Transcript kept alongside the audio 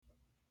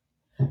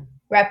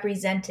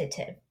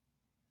Representative.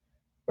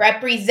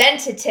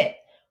 Representative.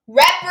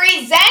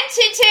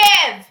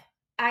 Representative!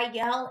 I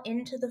yell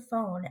into the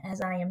phone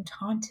as I am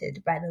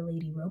taunted by the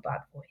lady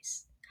robot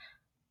voice.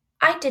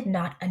 I did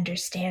not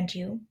understand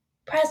you.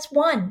 Press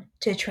 1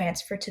 to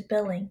transfer to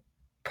billing.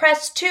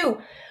 Press 2.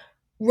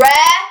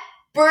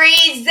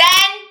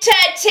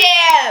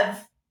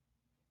 Representative!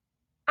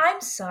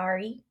 I'm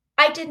sorry.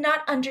 I did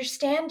not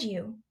understand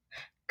you.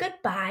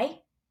 Goodbye.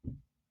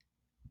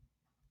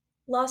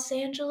 Los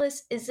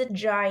Angeles is a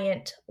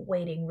giant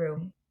waiting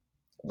room.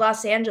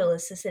 Los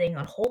Angeles is sitting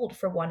on hold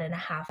for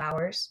 1.5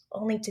 hours,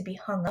 only to be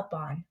hung up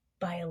on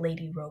by a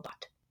lady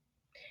robot.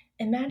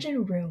 Imagine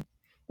a room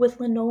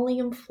with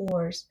linoleum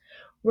floors,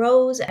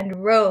 rows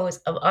and rows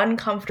of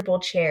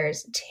uncomfortable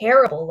chairs,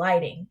 terrible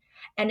lighting,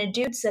 and a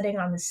dude sitting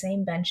on the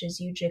same bench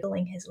as you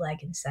jiggling his leg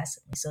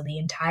incessantly so the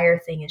entire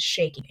thing is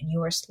shaking and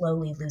you are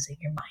slowly losing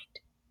your mind.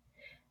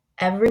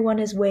 Everyone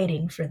is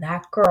waiting for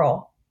that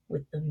girl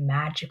with the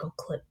magical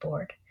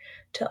clipboard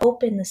to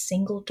open the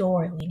single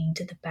door leading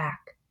to the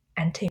back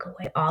and take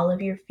away all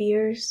of your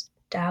fears,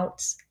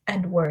 doubts,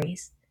 and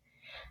worries.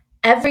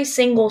 Every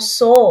single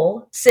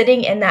soul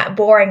sitting in that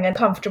boring,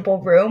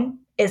 uncomfortable room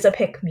is a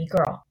pick-me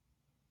girl.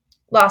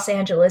 Los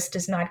Angeles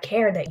does not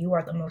care that you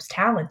are the most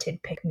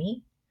talented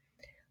pick-me.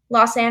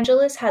 Los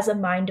Angeles has a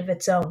mind of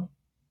its own.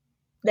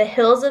 The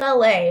hills of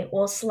LA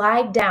will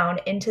slide down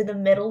into the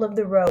middle of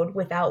the road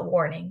without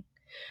warning.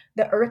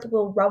 The earth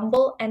will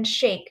rumble and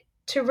shake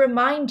to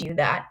remind you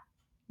that,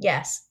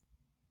 yes,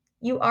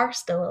 you are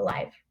still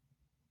alive.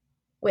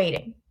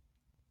 Waiting.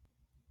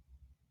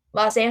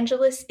 Los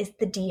Angeles is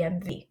the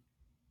DMV.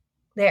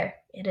 There,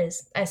 it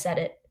is. I said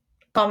it.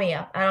 Call me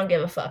up. I don't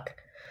give a fuck.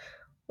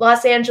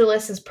 Los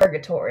Angeles is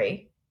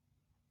purgatory.